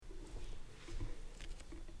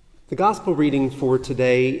The gospel reading for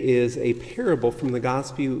today is a parable from the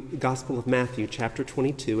Gospel of Matthew, chapter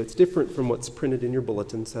 22. It's different from what's printed in your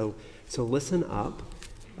bulletin, so listen up.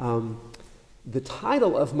 The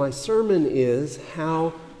title of my sermon is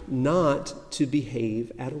How Not to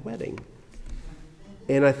Behave at a Wedding.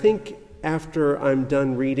 And I think after I'm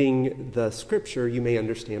done reading the scripture, you may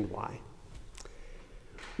understand why.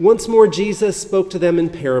 Once more, Jesus spoke to them in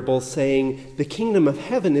parables, saying, "The kingdom of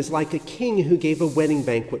heaven is like a king who gave a wedding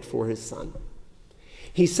banquet for his son.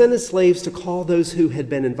 He sent his slaves to call those who had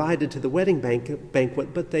been invited to the wedding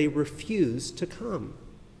banquet, but they refused to come.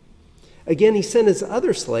 Again, he sent his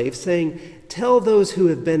other slaves, saying, 'Tell those who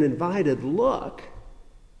have been invited, look,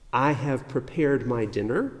 I have prepared my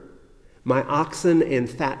dinner. My oxen and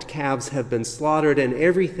fat calves have been slaughtered, and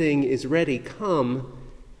everything is ready. Come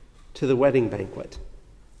to the wedding banquet.'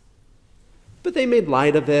 But they made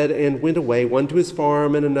light of it and went away, one to his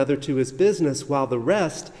farm and another to his business, while the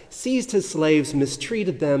rest seized his slaves,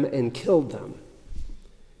 mistreated them, and killed them.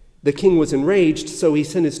 The king was enraged, so he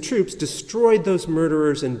sent his troops, destroyed those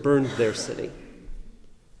murderers, and burned their city.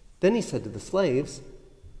 Then he said to the slaves,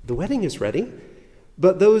 'The wedding is ready,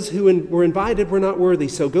 but those who were invited were not worthy.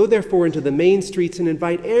 So go therefore into the main streets and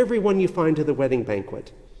invite everyone you find to the wedding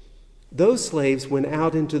banquet.' Those slaves went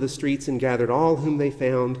out into the streets and gathered all whom they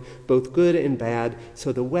found, both good and bad,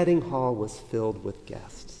 so the wedding hall was filled with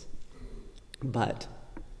guests. But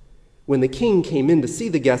when the king came in to see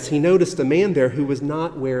the guests, he noticed a man there who was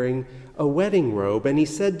not wearing a wedding robe, and he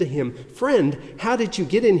said to him, 'Friend, how did you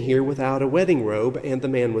get in here without a wedding robe?' And the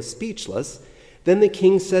man was speechless. Then the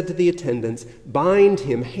king said to the attendants, 'Bind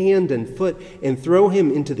him hand and foot and throw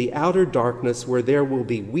him into the outer darkness, where there will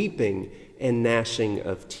be weeping and gnashing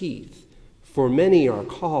of teeth. For many are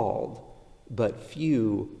called, but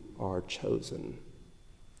few are chosen.'"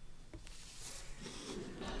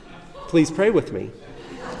 Please pray with me.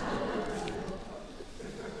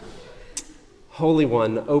 Holy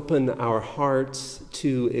One, open our hearts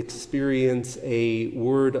to experience a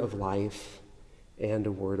word of life and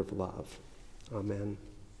a word of love. Amen.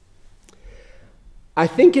 I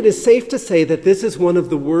think it is safe to say that this is one of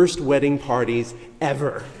the worst wedding parties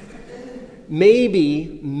ever.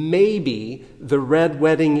 Maybe the red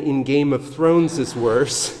wedding in Game of Thrones is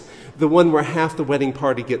worse, the one where half the wedding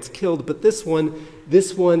party gets killed, but this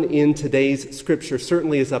one in today's scripture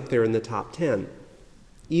certainly is up there in the top 10.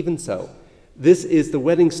 Even so, this is the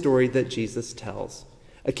wedding story that Jesus tells.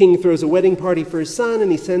 A king throws a wedding party for his son,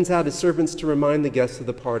 and he sends out his servants to remind the guests of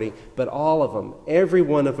the party, but all of them, every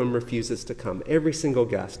one of them refuses to come, every single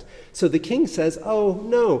guest. So the king says, "Oh,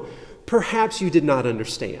 no, perhaps you did not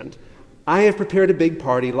understand. I have prepared a big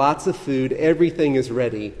party, lots of food, everything is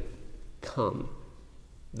ready. Come."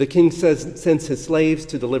 The king sends his slaves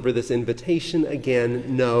to deliver this invitation again.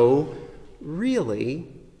 "No, really,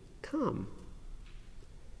 come."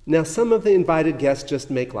 Now, some of the invited guests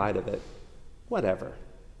just make light of it. Whatever.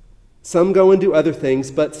 Some go and do other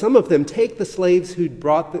things, but some of them take the slaves who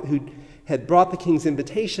had brought the king's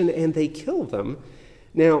invitation and they kill them.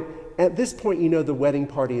 Now, at this point, you know the wedding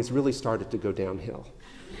party has really started to go downhill.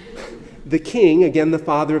 The king, again the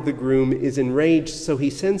father of the groom, is enraged, so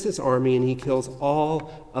he sends his army and he kills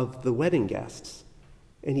all of the wedding guests.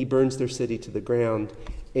 And he burns their city to the ground.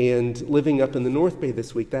 And living up in the North Bay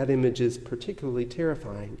this week, that image is particularly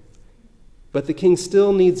terrifying. But the king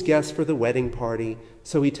still needs guests for the wedding party,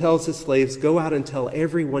 so he tells his slaves, "Go out and tell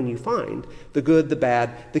everyone you find, the good, the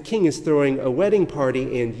bad. The king is throwing a wedding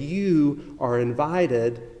party and you are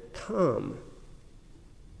invited. Come."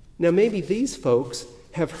 Now maybe these folks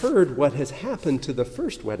have heard what has happened to the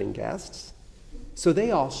first wedding guests, so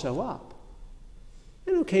they all show up.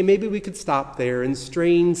 And okay, maybe we could stop there and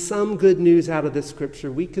strain some good news out of this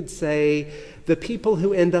scripture. We could say the people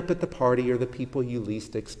who end up at the party are the people you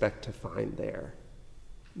least expect to find there.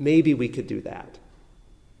 Maybe we could do that.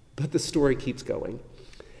 But the story keeps going.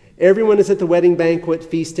 Everyone is at the wedding banquet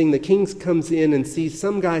feasting. The king comes in and sees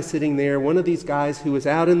some guy sitting there, one of these guys who was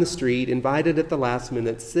out in the street, invited at the last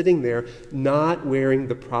minute, sitting there, not wearing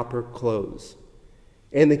the proper clothes.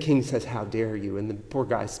 And the king says, "How dare you?" And the poor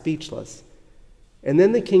guy's speechless. And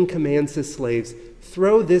then the king commands his slaves,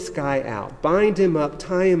 "Throw this guy out, bind him up,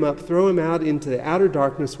 tie him up, throw him out into the outer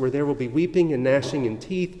darkness where there will be weeping and gnashing of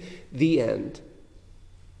teeth." The end.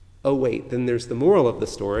 Oh wait, then there's the moral of the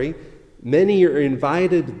story. Many are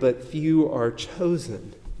invited, but few are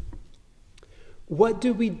chosen. What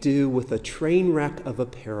do we do with a train wreck of a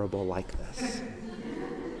parable like this?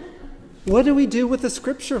 What do we do with a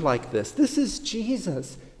scripture like this? This is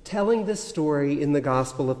Jesus telling this story in the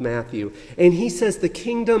Gospel of Matthew. And he says the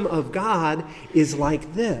kingdom of God is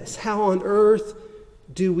like this. How on earth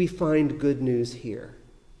do we find good news here?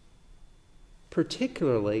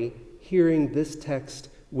 particularly hearing this text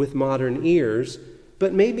with modern ears,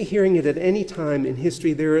 but maybe hearing it at any time in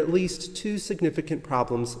history, there are at least two significant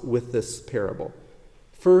problems with this parable.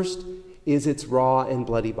 First is its raw and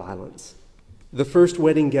bloody violence. The first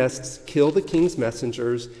wedding guests kill the king's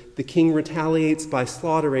messengers. The king retaliates by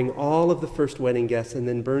slaughtering all of the first wedding guests and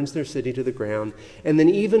then burns their city to the ground. And then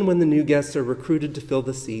even when the new guests are recruited to fill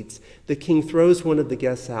the seats, the king throws one of the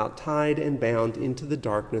guests out, tied and bound, into the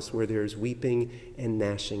darkness where there is weeping and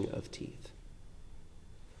gnashing of teeth.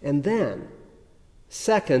 And then,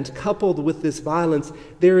 second, coupled with this violence,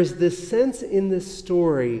 there is this sense in this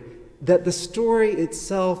story that the story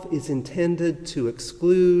itself is intended to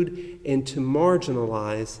exclude and to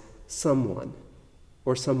marginalize someone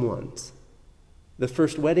or someones. The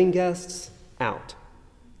first wedding guests, out.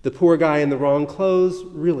 The poor guy in the wrong clothes,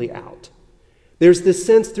 really out. There's this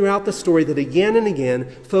sense throughout the story that again and again,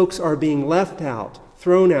 folks are being left out,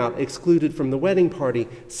 thrown out, excluded from the wedding party.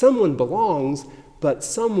 Someone belongs, but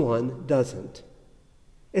someone doesn't.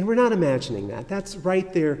 And we're not imagining that. That's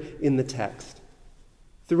right there in the text.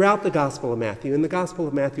 Throughout the Gospel of Matthew, and the Gospel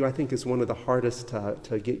of Matthew I think is one of the hardest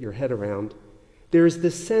to get your head around, there is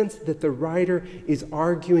this sense that the writer is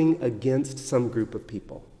arguing against some group of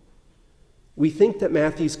people. We think that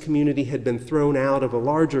Matthew's community had been thrown out of a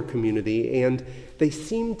larger community, and they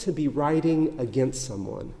seem to be writing against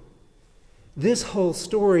someone. This whole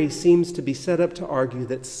story seems to be set up to argue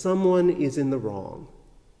that someone is in the wrong.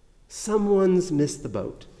 Someone's missed the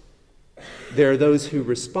boat. There are those who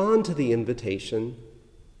respond to the invitation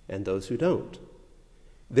and those who don't.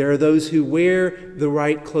 There are those who wear the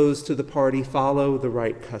right clothes to the party, follow the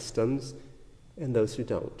right customs, and those who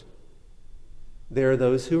don't. There are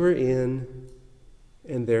those who are in,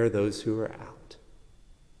 and there are those who are out.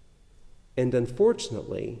 And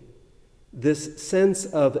unfortunately, this sense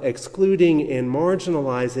of excluding and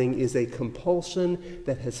marginalizing is a compulsion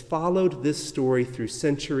that has followed this story through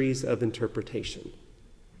centuries of interpretation.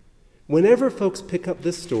 Whenever folks pick up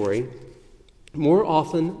this story, more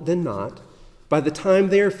often than not, by the time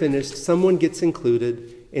they are finished, someone gets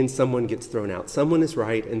included and someone gets thrown out. Someone is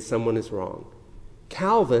right and someone is wrong.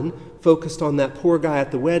 Calvin focused on that poor guy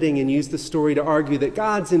at the wedding and used the story to argue that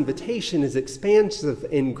God's invitation is expansive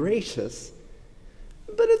and gracious,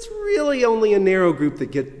 but it's really only a narrow group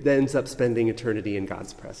that ends up spending eternity in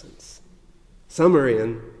God's presence. Some are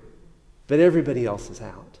in, but everybody else is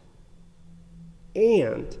out.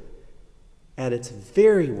 And at its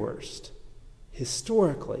very worst,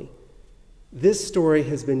 historically, this story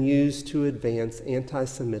has been used to advance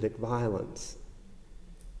anti-Semitic violence.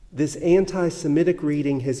 This anti-Semitic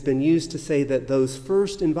reading has been used to say that those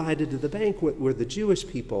first invited to the banquet were the Jewish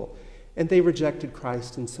people, and they rejected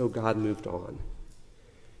Christ, and so God moved on.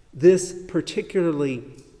 This particularly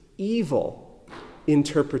evil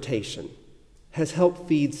interpretation has helped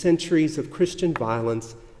feed centuries of Christian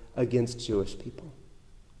violence against Jewish people.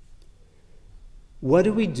 What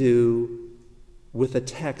do we do with a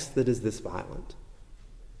text that is this violent?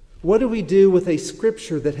 What do we do with a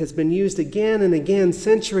scripture that has been used again and again,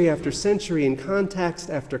 century after century, in context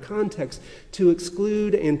after context, to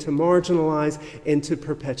exclude and to marginalize and to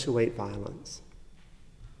perpetuate violence?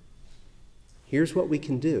 Here's what we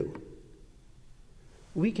can do.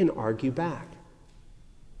 We can argue back.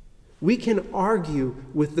 We can argue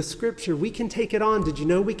with the scripture. We can take it on. Did you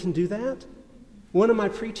know we can do that? One of my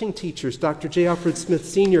preaching teachers, Dr. J. Alfred Smith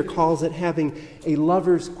Sr., calls it having a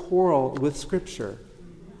lover's quarrel with scripture.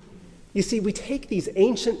 You see, we take these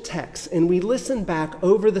ancient texts and we listen back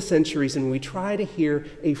over the centuries and we try to hear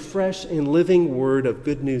a fresh and living word of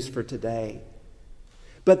good news for today.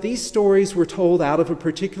 But these stories were told out of a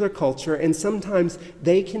particular culture, and sometimes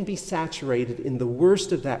they can be saturated in the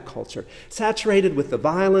worst of that culture, saturated with the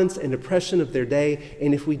violence and oppression of their day.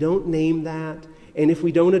 And if we don't name that, and if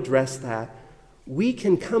we don't address that, we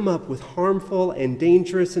can come up with harmful and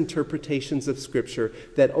dangerous interpretations of Scripture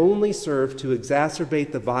that only serve to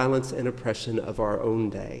exacerbate the violence and oppression of our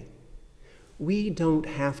own day. We don't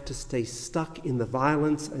have to stay stuck in the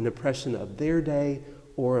violence and oppression of their day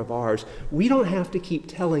or of ours. We don't have to keep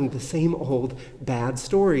telling the same old bad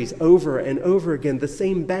stories over and over again, the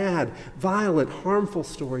same bad, violent, harmful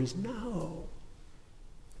stories. No.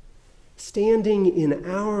 Standing in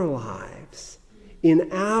our lives In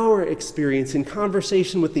our experience, in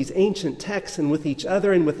conversation with these ancient texts and with each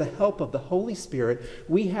other and with the help of the Holy Spirit,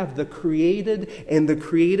 we have the created and the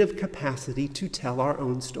creative capacity to tell our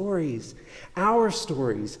own stories. Our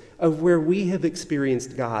stories of where we have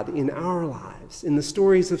experienced God in our lives, in the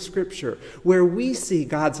stories of Scripture, where we see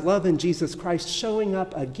God's love in Jesus Christ showing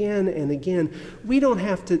up again and again. We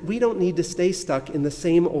don't need to stay stuck in the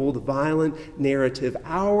same old violent narrative.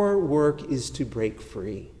 Our work is to break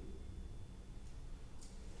free.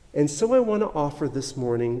 And so I want to offer this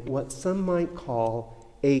morning what some might call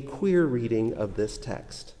a queer reading of this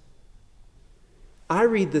text. I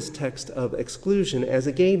read this text of exclusion as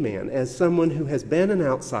a gay man, as someone who has been an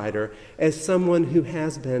outsider, as someone who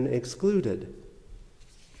has been excluded.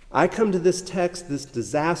 I come to this text, this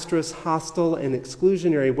disastrous, hostile, and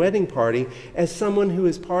exclusionary wedding party, as someone who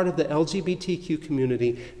is part of the LGBTQ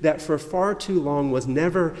community that for far too long was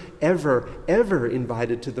never, ever, ever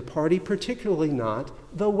invited to the party, particularly not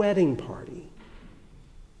the wedding party.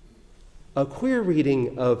 A queer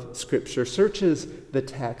reading of Scripture searches the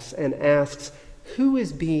text and asks, who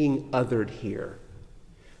is being othered here?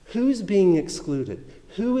 Who's being excluded?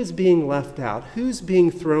 Who is being left out? Who's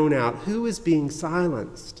being thrown out? Who is being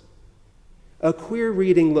silenced? A queer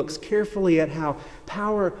reading looks carefully at how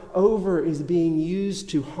power over is being used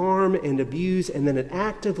to harm and abuse, and then it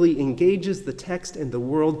actively engages the text and the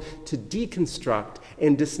world to deconstruct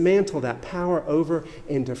and dismantle that power over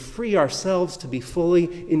and to free ourselves to be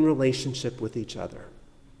fully in relationship with each other.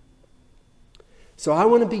 So I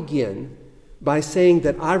want to begin by saying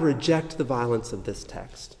that I reject the violence of this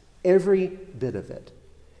text, every bit of it.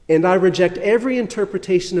 And I reject every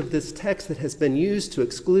interpretation of this text that has been used to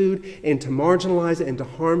exclude and to marginalize and to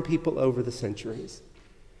harm people over the centuries.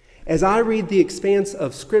 As I read the expanse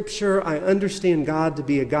of Scripture, I understand God to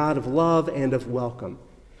be a God of love and of welcome.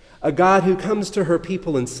 A God who comes to her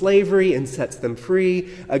people in slavery and sets them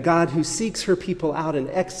free. A God who seeks her people out in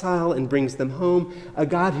exile and brings them home. A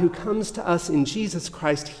God who comes to us in Jesus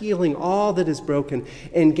Christ, healing all that is broken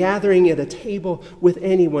and gathering at a table with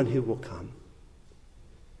anyone who will come.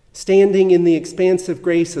 Standing in the expansive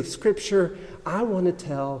grace of Scripture, I want to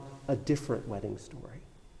tell a different wedding story.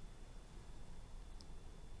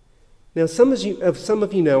 Now, some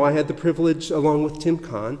of you know I had the privilege, along with Tim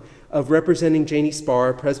Kahn, of representing Janie Sparr,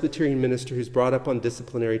 a Presbyterian minister who's brought up on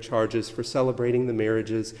disciplinary charges for celebrating the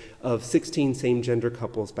marriages of 16 same-gender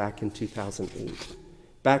couples back in 2008,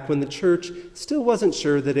 back when the church still wasn't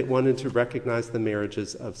sure that it wanted to recognize the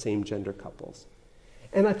marriages of same-gender couples.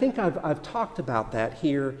 And I think I've talked about that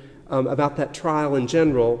here, about that trial in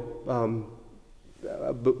general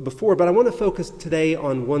before, but I want to focus today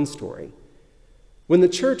on one story. When the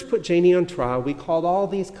church put Janie on trial, we called all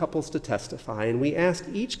these couples to testify, and we asked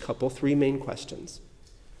each couple three main questions.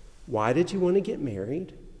 Why did you want to get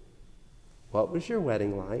married? What was your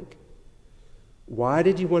wedding like? Why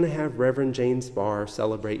did you want to have Reverend Jane Sparr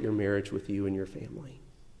celebrate your marriage with you and your family?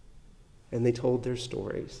 And they told their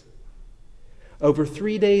stories. Over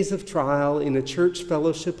 3 days of trial in a church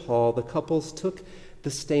fellowship hall, the couples took the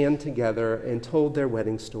stand together and told their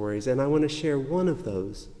wedding stories, and I want to share one of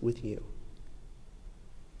those with you.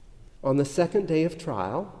 On the second day of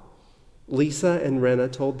trial, Lisa and Rena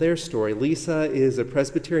told their story. Lisa is a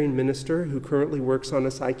Presbyterian minister who currently works on a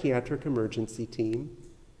psychiatric emergency team.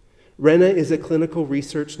 Rena is a clinical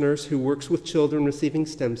research nurse who works with children receiving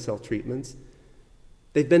stem cell treatments.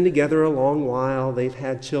 They've been together a long while, they've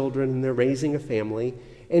had children, and they're raising a family.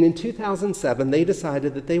 And in 2007, they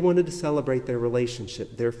decided that they wanted to celebrate their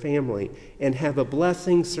relationship, their family, and have a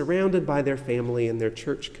blessing surrounded by their family and their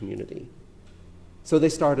church community. So they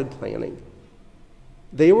started planning.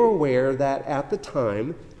 They were aware that at the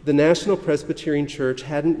time, the National Presbyterian Church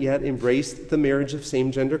hadn't yet embraced the marriage of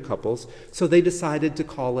same-gender couples, so they decided to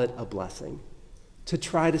call it a blessing, to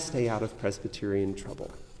try to stay out of Presbyterian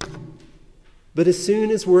trouble. But as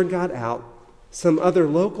soon as word got out, some other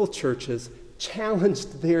local churches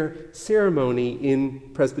challenged their ceremony in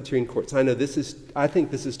Presbyterian courts. I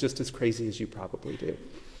think this is just as crazy as you probably do.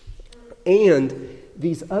 And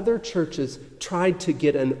these other churches tried to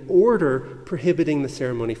get an order prohibiting the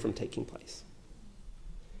ceremony from taking place.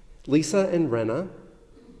 Lisa and Rena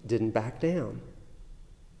didn't back down.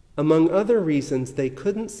 Among other reasons, they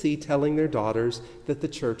couldn't see telling their daughters that the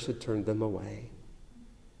church had turned them away.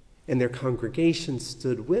 And their congregation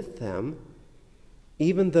stood with them,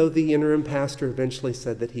 even though the interim pastor eventually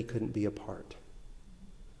said that he couldn't be a part.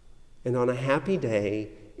 And on a happy day,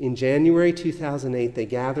 in January 2008, they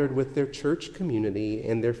gathered with their church community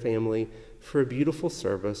and their family for a beautiful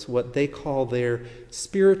service, what they call their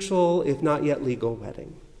spiritual, if not yet legal,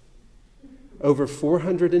 wedding. Over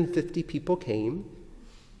 450 people came.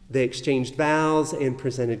 They exchanged vows and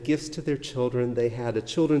presented gifts to their children. They had a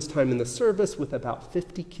children's time in the service with about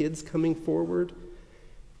 50 kids coming forward.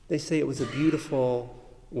 They say it was a beautiful,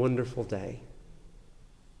 wonderful day.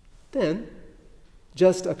 Then,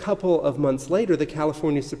 just a couple of months later, the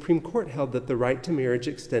California Supreme Court held that the right to marriage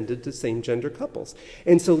extended to same-gender couples.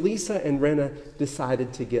 And so Lisa and Rena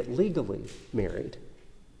decided to get legally married.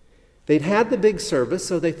 They'd had the big service,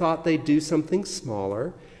 so they thought they'd do something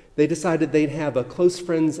smaller. They decided they'd have a close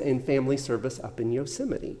friends and family service up in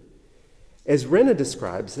Yosemite. As Rena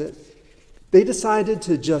describes it, they decided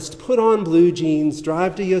to just put on blue jeans,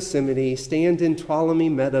 drive to Yosemite, stand in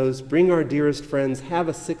Tuolumne Meadows, bring our dearest friends, have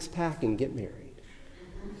a six-pack, and get married.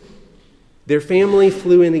 Their family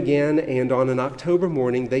flew in again, and on an October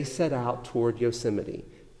morning, they set out toward Yosemite,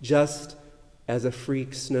 just as a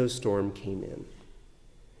freak snowstorm came in.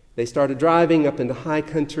 They started driving up into high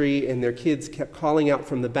country, and their kids kept calling out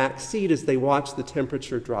from the back seat as they watched the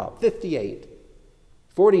temperature drop. 58,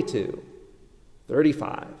 42,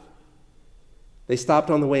 35. They stopped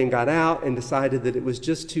on the way and got out and decided that it was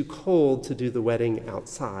just too cold to do the wedding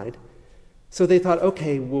outside. So they thought,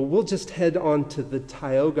 okay, well, we'll just head on to the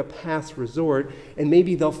Tioga Pass Resort, and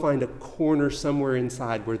maybe they'll find a corner somewhere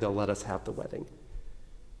inside where they'll let us have the wedding.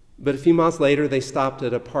 But a few miles later, they stopped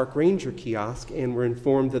at a park ranger kiosk and were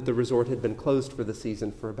informed that the resort had been closed for the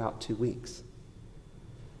season for about 2 weeks.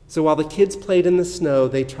 So while the kids played in the snow,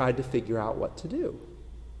 they tried to figure out what to do.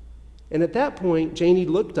 And at that point, Janie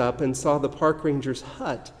looked up and saw the park ranger's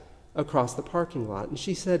hut across the parking lot, and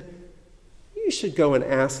she said, "You should go and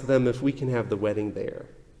ask them if we can have the wedding there."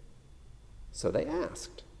 So they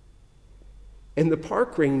asked. And the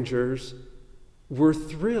park rangers were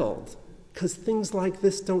thrilled, because things like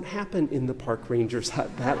this don't happen in the park ranger's hut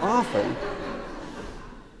that often.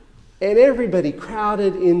 And everybody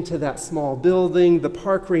crowded into that small building. The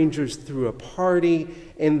park rangers threw a party,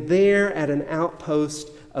 and there at an outpost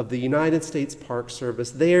of the United States Park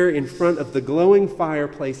Service, there in front of the glowing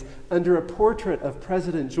fireplace, under a portrait of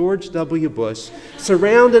President George W. Bush,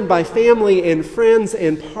 surrounded by family and friends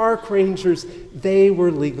and park rangers, they were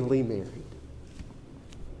legally married.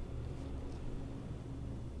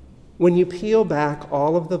 When you peel back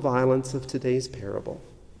all of the violence of today's parable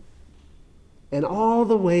and all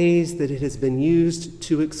the ways that it has been used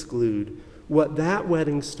to exclude, what that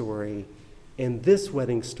wedding story and this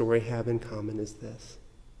wedding story have in common is this: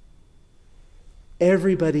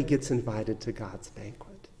 everybody gets invited to God's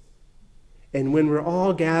banquet. And when we're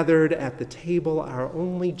all gathered at the table, our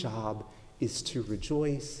only job is to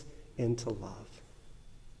rejoice and to love.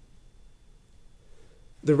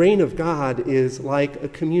 The reign of God is like a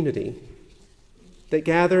community that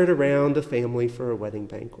gathered around a family for a wedding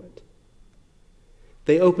banquet.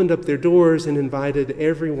 They opened up their doors and invited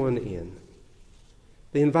everyone in.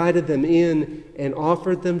 They invited them in and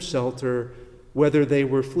offered them shelter, whether they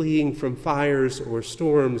were fleeing from fires or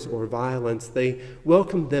storms or violence. They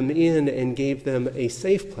welcomed them in and gave them a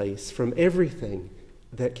safe place from everything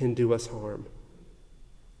that can do us harm.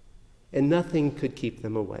 And nothing could keep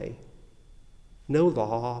them away. No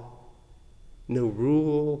law, no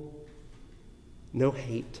rule, no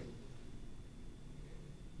hate.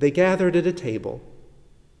 They gathered at a table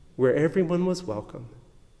where everyone was welcome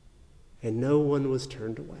and no one was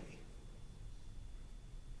turned away.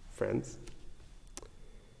 Friends,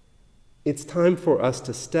 it's time for us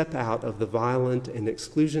to step out of the violent and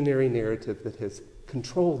exclusionary narrative that has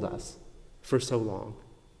controlled us for so long.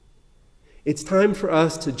 It's time for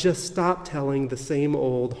us to just stop telling the same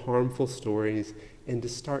old harmful stories and to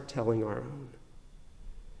start telling our own.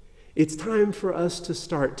 It's time for us to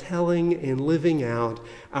start telling and living out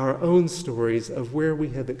our own stories of where we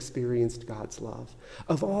have experienced God's love,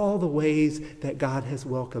 of all the ways that God has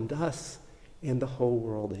welcomed us and the whole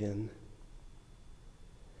world in.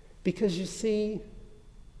 Because you see,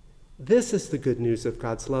 this is the good news of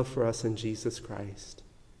God's love for us in Jesus Christ.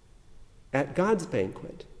 At God's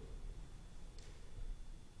banquet,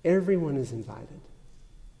 everyone is invited.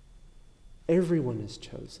 Everyone is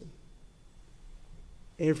chosen.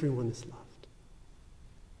 Everyone is loved.